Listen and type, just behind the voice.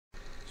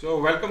So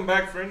welcome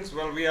back, friends.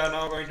 Well, we are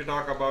now going to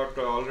talk about,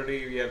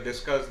 already we have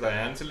discussed the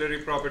ancillary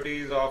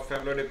properties of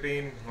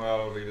amlodipine.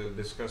 Well, we will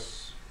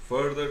discuss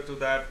further to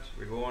that.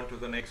 We go on to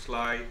the next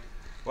slide.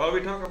 Well,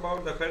 we talk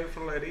about the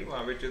peripheral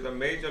edema, which is a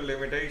major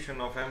limitation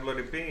of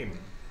amlodipine.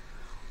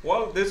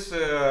 Well, this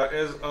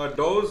is a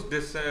dose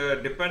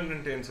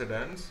dependent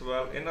incidence.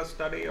 Well, in a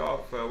study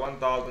of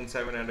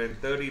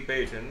 1,730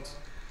 patients,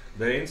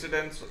 the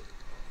incidence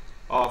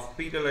of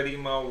pedal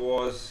edema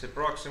was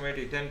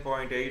approximately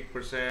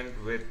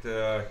 10.8% with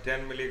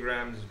 10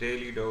 milligrams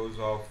daily dose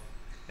of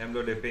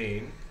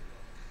amlodipine,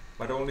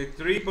 but only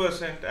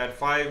 3% at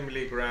 5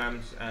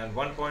 milligrams and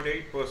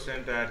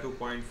 1.8% at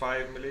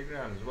 2.5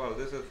 milligrams. Well,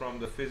 this is from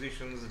the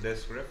physician's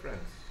desk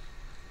reference.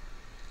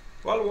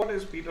 Well, what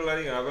is pedal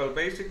edema? Well,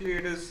 basically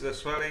it is the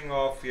swelling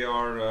of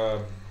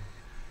your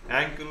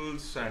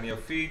ankles and your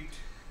feet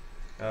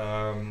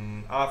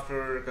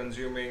after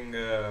consuming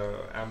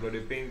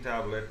amlodipine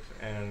tablet,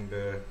 and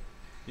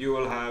you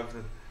will have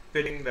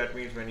pitting. That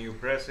means when you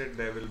press it,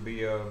 there will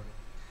be a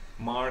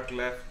mark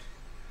left.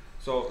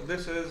 So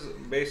this is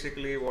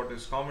basically what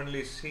is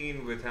commonly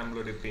seen with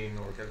amlodipine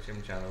or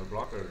calcium channel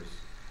blockers.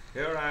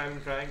 Here I am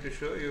trying to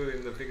show you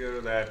in the figure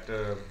that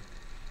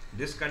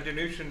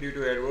discontinuation due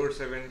to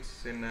adverse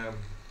events in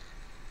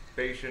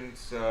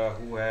patients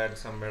who had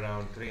somewhere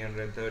around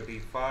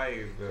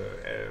 335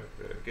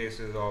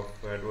 cases of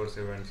adverse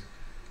events.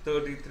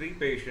 33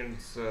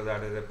 patients,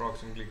 that is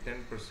approximately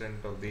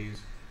 10% of these,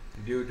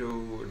 due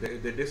to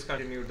they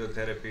discontinued the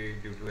therapy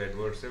due to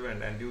adverse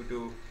event, and due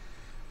to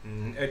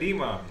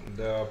edema,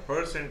 the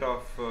percent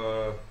of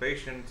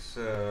patients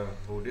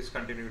who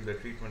discontinued the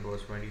treatment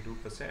was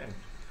 22%.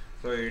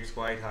 So it's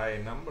quite high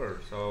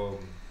number. So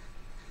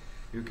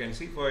you can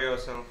see for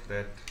yourself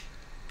that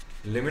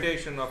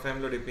limitation of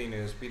amlodipine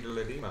is pedal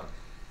edema.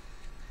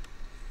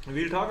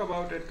 We'll talk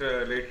about it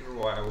later,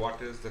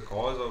 what is the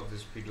cause of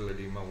this pedal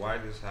edema, why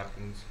this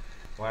happens,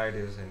 why it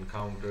is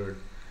encountered,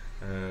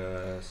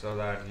 so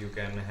that you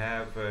can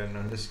have an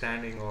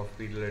understanding of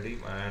pedal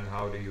edema and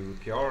how do you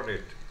cure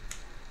it.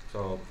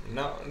 So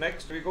now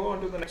next we go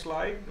on to the next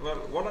slide. Well,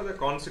 what are the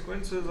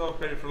consequences of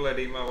peripheral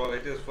edema? Well,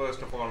 it is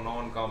first of all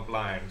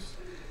non-compliance.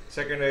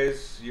 Second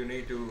is you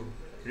need to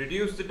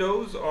reduce the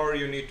dose or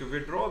you need to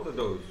withdraw the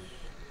dose.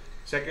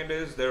 Second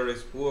is there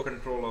is poor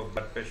control of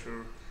blood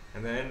pressure,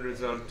 and the end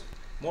result,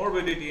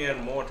 morbidity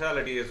and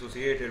mortality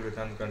associated with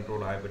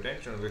uncontrolled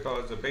hypertension,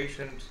 because the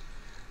patients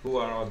who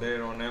are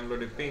there on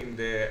amlodipine,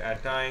 they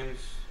at times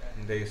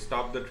they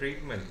stop the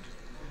treatment.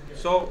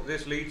 So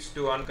this leads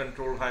to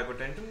uncontrolled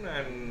hypertension,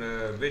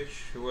 and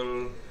which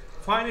will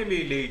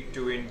finally lead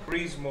to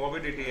increased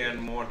morbidity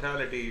and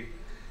mortality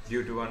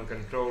due to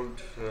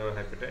uncontrolled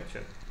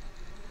hypertension.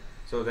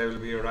 So there will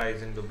be a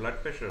rise in the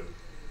blood pressure.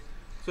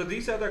 So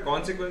these are the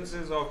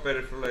consequences of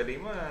peripheral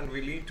edema, and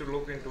we need to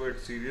look into it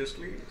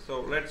seriously.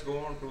 So let's go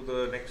on to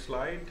the next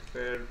slide,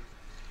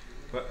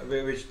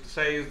 which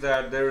says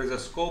that there is a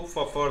scope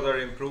for further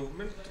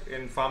improvement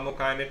in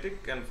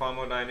pharmacokinetic and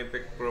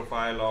pharmacodynamic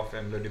profile of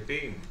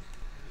amlodipine.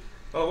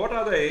 Well, what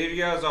are the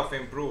areas of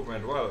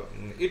improvement? Well,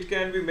 it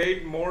can be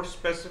made more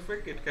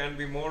specific, it can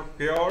be more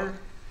pure,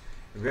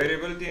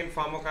 variability in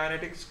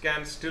pharmacokinetics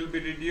can still be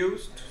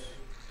reduced,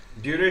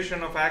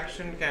 duration of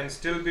action can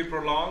still be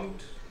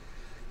prolonged.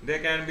 There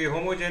can be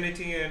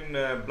homogeneity in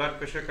blood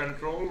pressure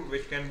control,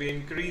 which can be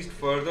increased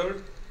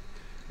further.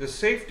 The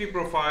safety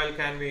profile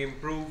can be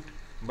improved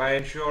by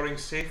ensuring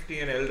safety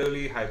in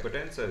elderly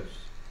hypertensives.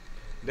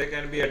 There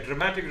can be a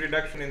dramatic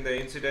reduction in the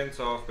incidence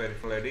of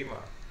peripheral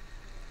edema.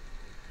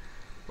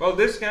 Well,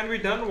 this can be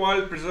done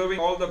while preserving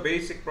all the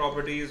basic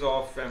properties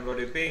of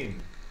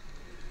amlodipine.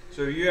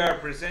 So you are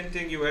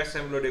presenting US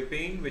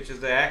amlodipine, which is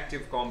the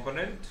active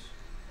component,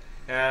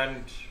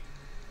 and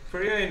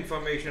for your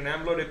information,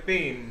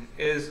 amlodipine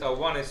is a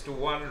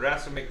 1:1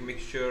 racemic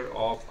mixture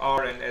of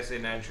R and S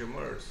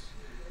enantiomers,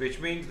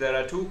 which means there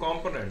are two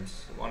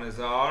components. One is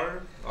the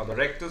R, or the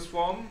rectus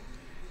form,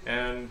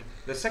 and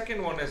the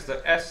second one is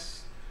the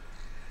S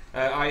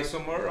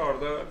isomer, or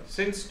the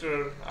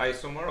Sinster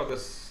isomer, or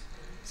the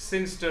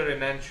Sinster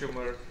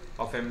enantiomer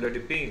of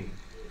amlodipine.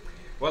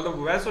 Well, the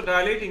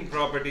vasodilating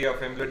property of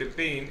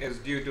amlodipine is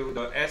due to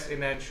the S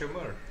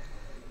enantiomer.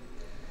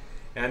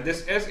 And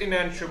this S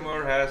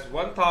enantiomer has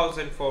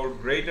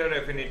 1,000-fold greater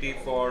affinity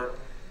for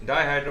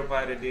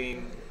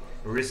dihydropyridine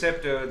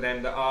receptor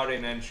than the R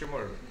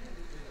enantiomer.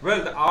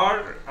 Well, the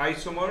R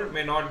isomer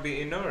may not be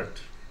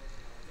inert.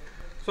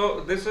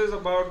 So this is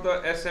about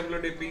the S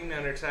amlodipine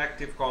and its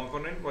active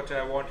component, which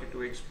I wanted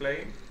to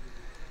explain.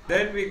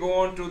 Then we go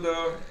on to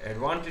the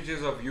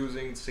advantages of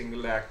using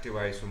single active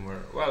isomer.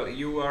 Well,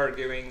 you are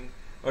giving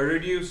a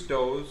reduced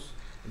dose.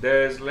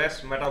 There is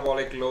less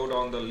metabolic load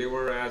on the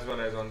liver as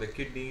well as on the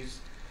kidneys.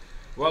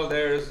 Well,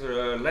 there is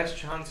less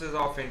chances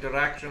of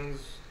interactions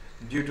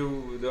due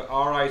to the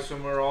R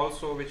isomer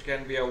also, which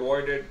can be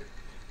avoided.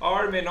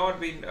 R may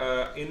not be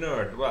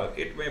inert. Well,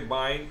 it may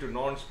bind to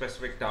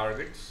non-specific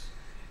targets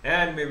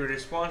and may be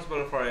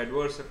responsible for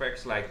adverse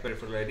effects like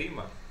peripheral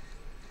edema.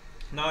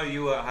 Now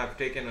you have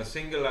taken a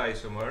single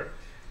isomer,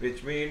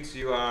 which means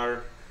you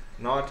are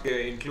not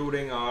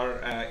including our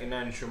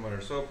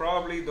enantiomer. So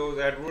probably those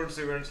adverse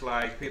events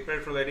like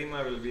peripheral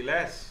edema will be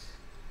less.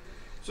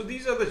 So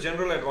these are the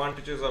general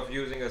advantages of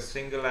using a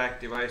single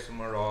active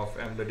isomer of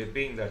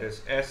amlodipine, that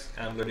is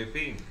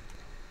S-amlodipine.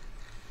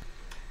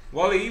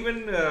 Well,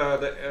 even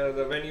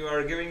when you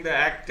are giving the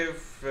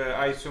active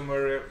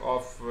isomer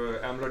of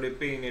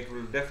amlodipine, it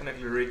will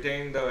definitely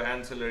retain the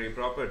ancillary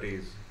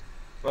properties.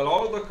 Well,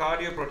 all the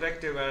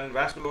cardioprotective and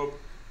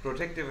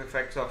vasculoprotective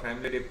effects of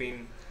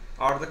amlodipine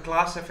are the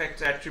class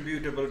effects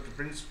attributable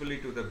principally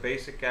to the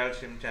basic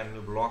calcium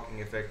channel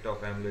blocking effect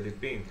of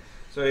amlodipine.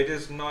 So it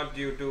is not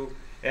due to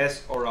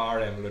S or R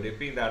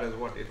amlodipine. That is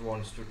what it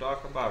wants to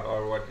talk about,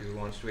 or what it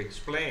wants to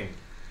explain.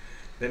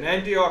 Then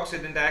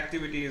antioxidant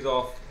activities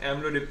of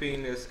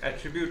amlodipine is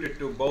attributed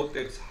to both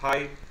its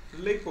high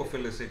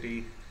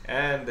lipophilicity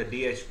and the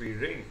DHP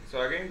ring.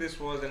 So again, this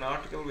was an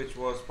article which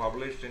was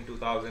published in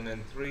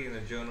 2003 in the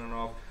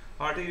Journal of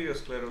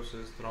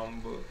Arteriosclerosis,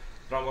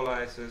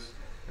 Thrombolysis,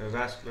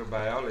 Vascular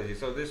Biology.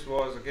 So this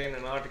was again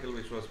an article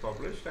which was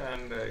published,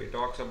 and it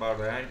talks about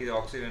the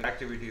antioxidant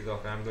activities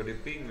of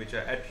amlodipine, which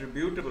are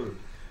attributable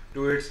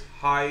to its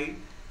high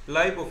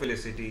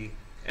lipophilicity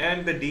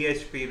and the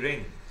DHP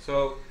ring.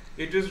 So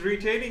it is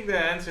retaining the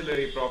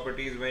ancillary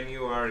properties when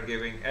you are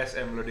giving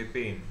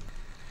S-amlodipine.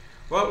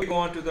 Well, we go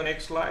on to the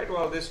next slide.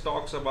 Well, this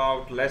talks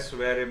about less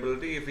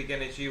variability. If we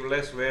can achieve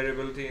less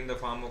variability in the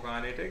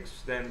pharmacokinetics,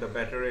 then the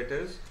better it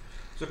is.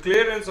 So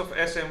clearance of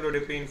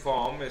S-amlodipine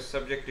form is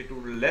subjected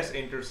to less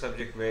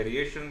inter-subject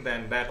variation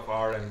than that of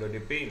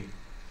R-amlodipine.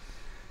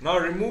 Now,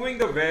 removing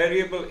the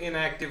variable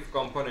inactive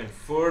component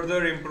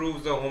further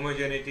improves the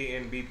homogeneity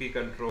in BP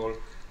control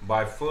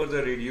by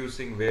further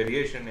reducing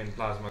variation in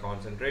plasma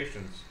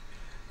concentrations.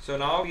 So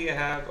now we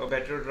have a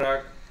better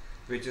drug,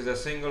 which is a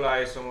single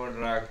isomer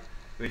drug,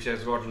 which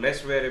has got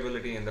less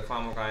variability in the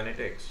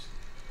pharmacokinetics.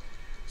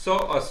 So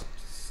a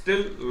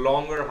still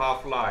longer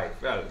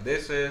half-life. Well,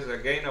 this is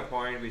again a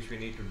point which we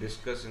need to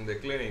discuss in the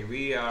clinic.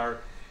 We are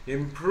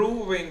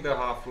improving the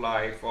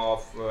half-life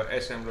of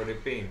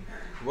S-amlodipine.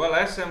 Well,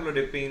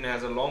 S-amlodipine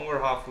has a longer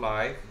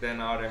half-life than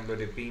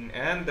R-amlodipine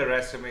and the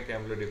racemic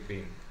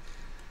amlodipine.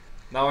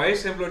 Now,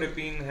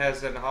 S-amlodipine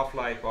has a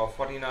half-life of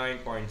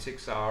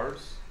 49.6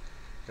 hours.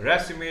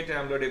 Racemate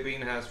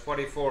amlodipine has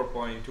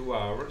 44.2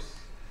 hours.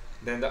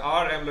 Then the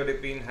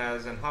R-amlodipine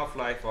has a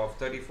half-life of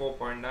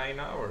 34.9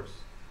 hours.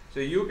 So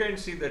you can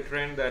see the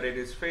trend that it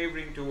is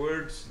favoring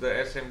towards the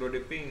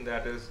S-amlodipine,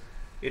 that is,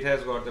 it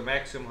has got the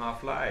maximum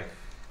half-life.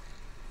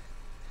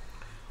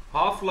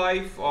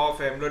 Half-life of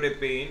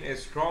amlodipine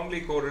is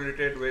strongly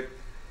correlated with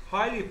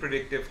highly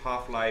predictive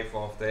half-life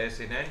of the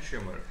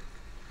S-enantiomer.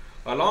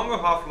 A longer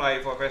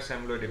half-life of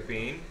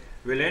S-amlodipine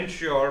will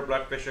ensure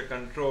blood pressure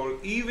control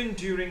even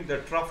during the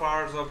trough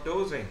hours of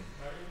dosing.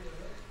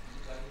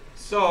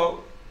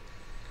 So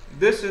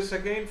this is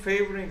again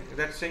favoring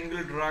that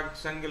single drug,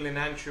 single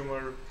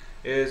enantiomer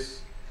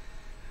is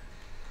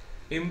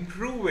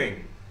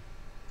improving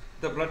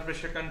the blood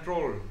pressure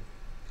control,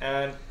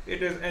 and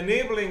it is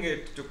enabling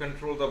it to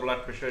control the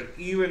blood pressure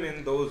even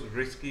in those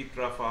risky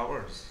trough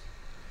hours.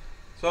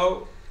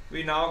 So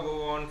we now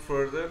go on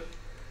further.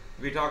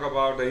 We talk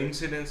about the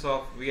incidence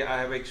of, I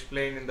have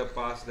explained in the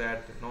past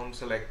that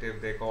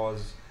non-selective, they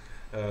cause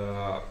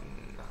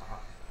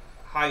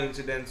high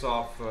incidence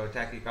of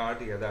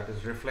tachycardia, that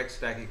is reflex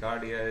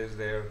tachycardia is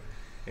there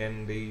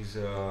in these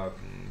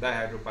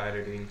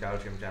dihydropyridine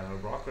calcium channel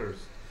blockers.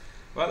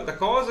 Well, the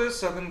cause is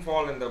sudden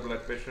fall in the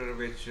blood pressure,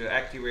 which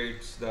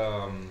activates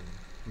the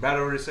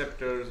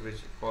baroreceptors, which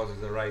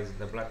causes a rise in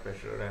the blood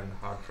pressure and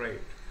heart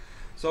rate.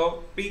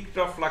 So peak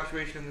trough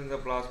fluctuations in the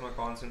plasma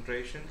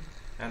concentration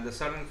and the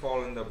sudden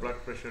fall in the blood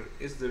pressure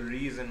is the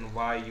reason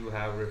why you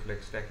have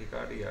reflex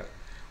tachycardia.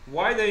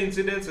 Why the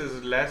incidence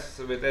is less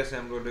with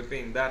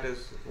S-amlodipine, that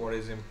is what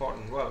is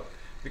important. Well,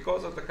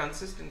 because of the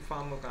consistent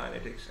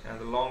pharmacokinetics and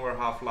the longer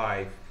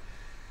half-life,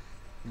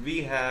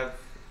 we have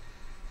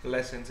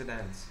less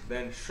incidence.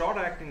 Then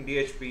short-acting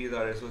DHPs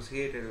are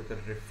associated with the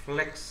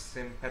reflex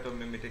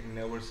sympathomimic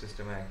nervous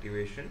system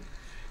activation,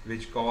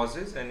 which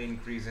causes an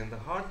increase in the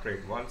heart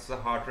rate. Once the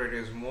heart rate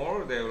is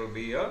more, there will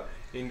be a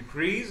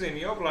increase in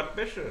your blood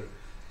pressure.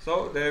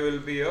 So there will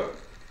be a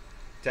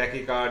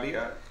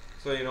tachycardia.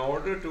 So in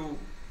order to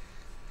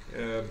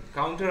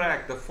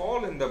counteract the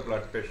fall in the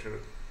blood pressure,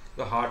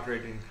 the heart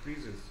rate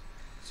increases.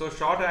 So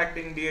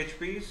short-acting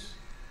DHPs,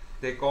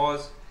 they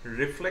cause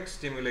reflex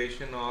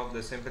stimulation of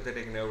the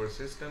sympathetic nervous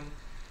system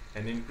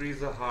and increase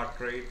the heart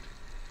rate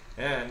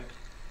and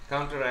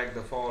counteract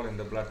the fall in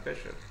the blood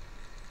pressure.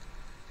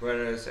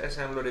 Whereas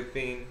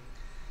S-amlodipine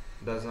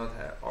does not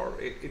have, or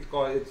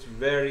it's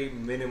very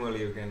minimal,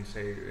 you can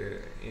say,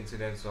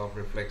 incidence of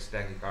reflex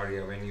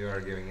tachycardia when you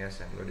are giving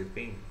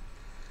S-amlodipine.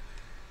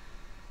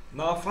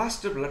 Now,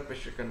 faster blood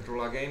pressure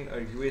control, again a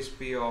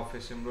USP of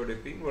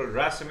S-amlodipine. Well,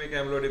 racemic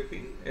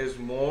amlodipine is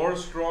more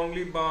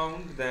strongly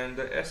bound than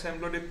the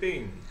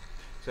S-amlodipine.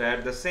 So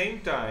at the same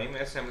time,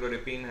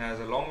 S-amlodipine has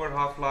a longer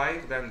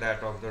half-life than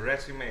that of the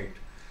racemate.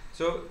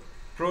 So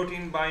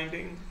protein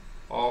binding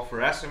of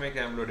racemic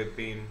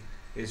amlodipine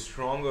is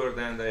stronger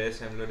than the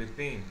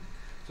S-amlodipine.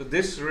 So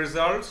this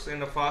results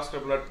in a faster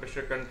blood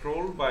pressure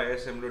control by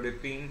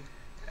S-amlodipine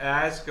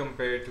as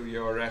compared to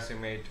your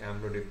racemate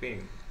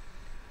amlodipine.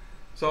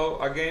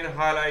 So again,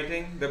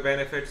 highlighting the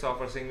benefits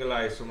of a single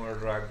isomer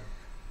drug,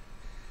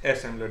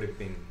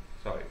 S-amlodipine.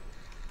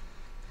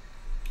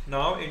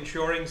 Now,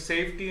 ensuring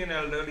safety in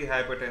elderly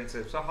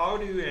hypertensive. So how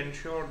do you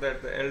ensure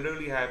that the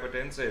elderly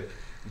hypertensive,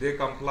 they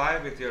comply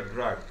with your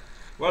drug?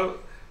 Well,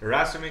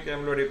 racemic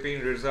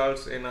amlodipine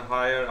results in a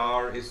higher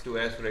R/S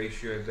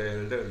ratio in the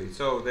elderly.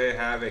 So they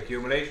have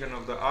accumulation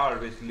of the R,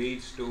 which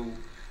leads to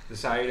the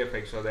side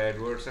effects or the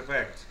adverse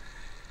effects.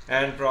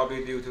 And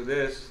probably due to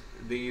this,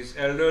 these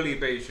elderly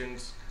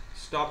patients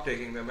stop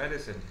taking the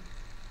medicine.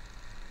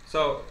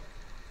 So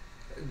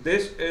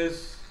this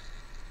is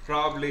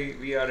probably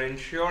we are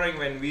ensuring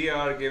when we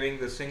are giving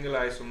the single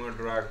isomer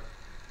drug,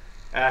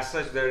 as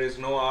such there is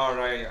no R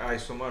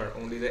isomer,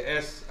 only the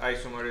S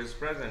isomer is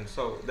present.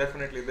 So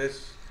definitely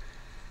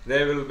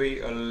there will be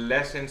a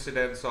less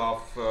incidence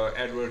of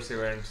adverse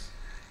events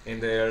in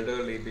the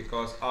elderly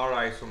because R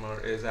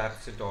isomer is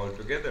absent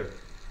altogether.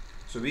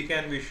 So we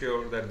can be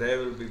sure that there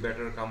will be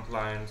better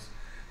compliance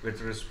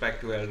with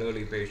respect to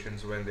elderly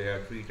patients when they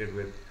are treated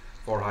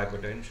for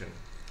hypertension.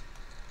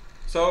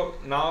 So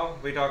now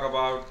we talk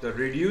about the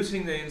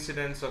reducing the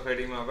incidence of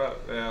edema.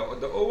 Well,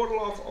 the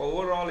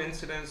overall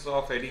incidence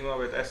of edema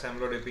with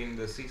S-amlodipine,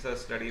 the CISA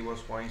study was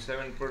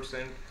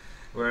 0.7%,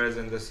 whereas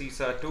in the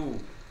CISA-2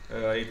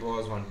 it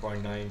was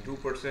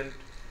 1.92%.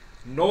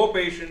 No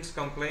patients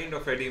complained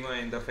of edema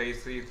in the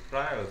phase 3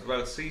 trials.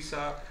 Well,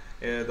 CISA,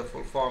 the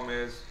full form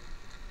is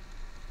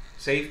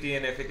Safety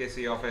and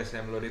Efficacy of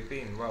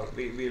S-amlodipine. Well,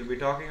 we'll be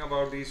talking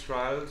about these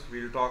trials.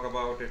 We'll talk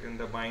about it in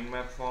the mind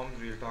map forms.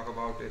 We'll talk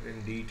about it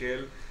in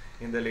detail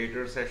in the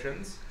later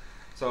sessions.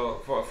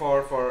 So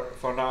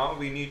for now,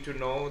 we need to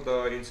know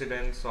the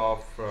incidence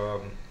of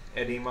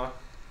edema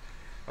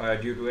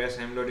due to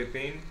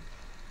S-amlodipine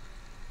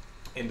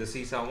in the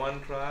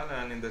CISA-1 trial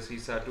and in the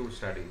CISA-2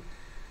 study,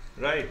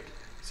 right?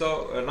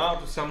 So now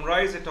to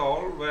summarize it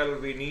all, well,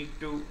 we need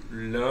to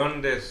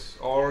learn this,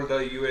 all the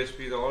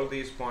USPs, all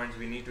these points.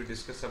 We need to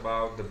discuss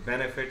about the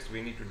benefits.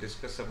 We need to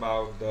discuss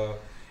about the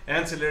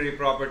ancillary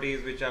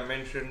properties which I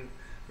mentioned,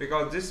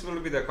 because this will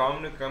be the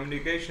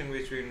communication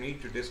which we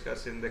need to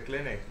discuss in the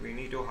clinic. We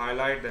need to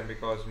highlight them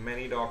because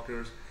many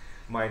doctors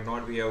might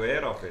not be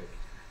aware of it.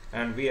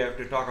 And we have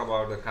to talk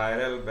about the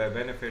chiral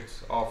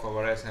benefits of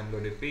our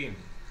S-amlodipine.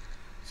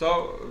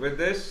 So with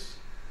this,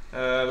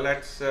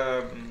 let's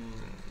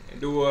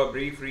do a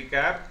brief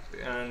recap,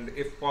 and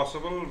if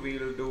possible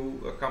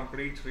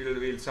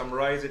we'll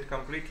summarize it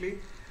completely.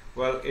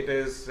 Well, it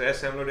is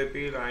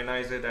S-amlodipine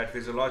ionized at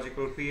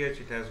physiological pH.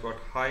 It has got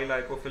high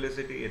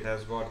lipophilicity, it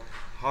has got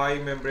high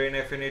membrane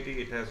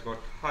affinity, it has got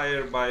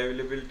higher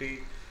bioavailability,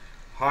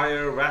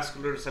 higher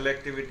vascular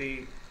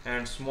selectivity,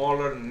 and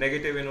smaller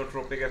negative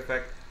inotropic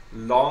effect,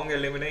 long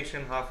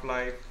elimination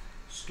half-life,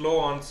 slow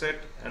onset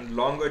and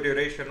longer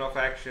duration of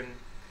action,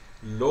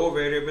 low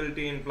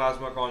variability in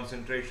plasma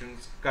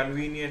concentrations,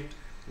 convenient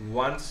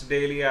once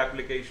daily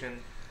application,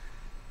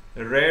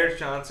 rare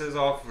chances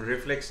of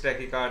reflex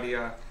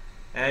tachycardia,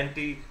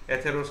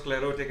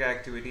 anti-atherosclerotic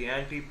activity,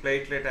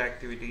 anti-platelet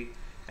activity,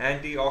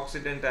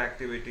 antioxidant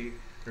activity,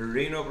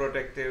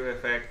 renoprotective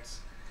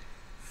effects,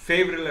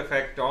 favorable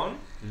effect on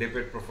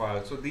lipid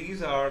profile. So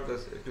these are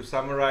to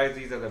summarize,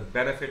 these are the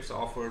benefits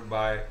offered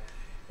by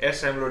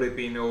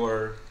S-amlodipine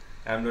over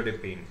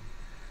amlodipine.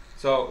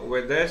 So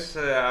with this,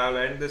 I'll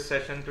end this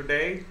session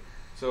today.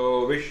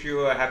 So wish you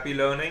a happy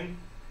learning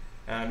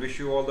and wish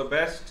you all the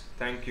best.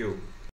 Thank you.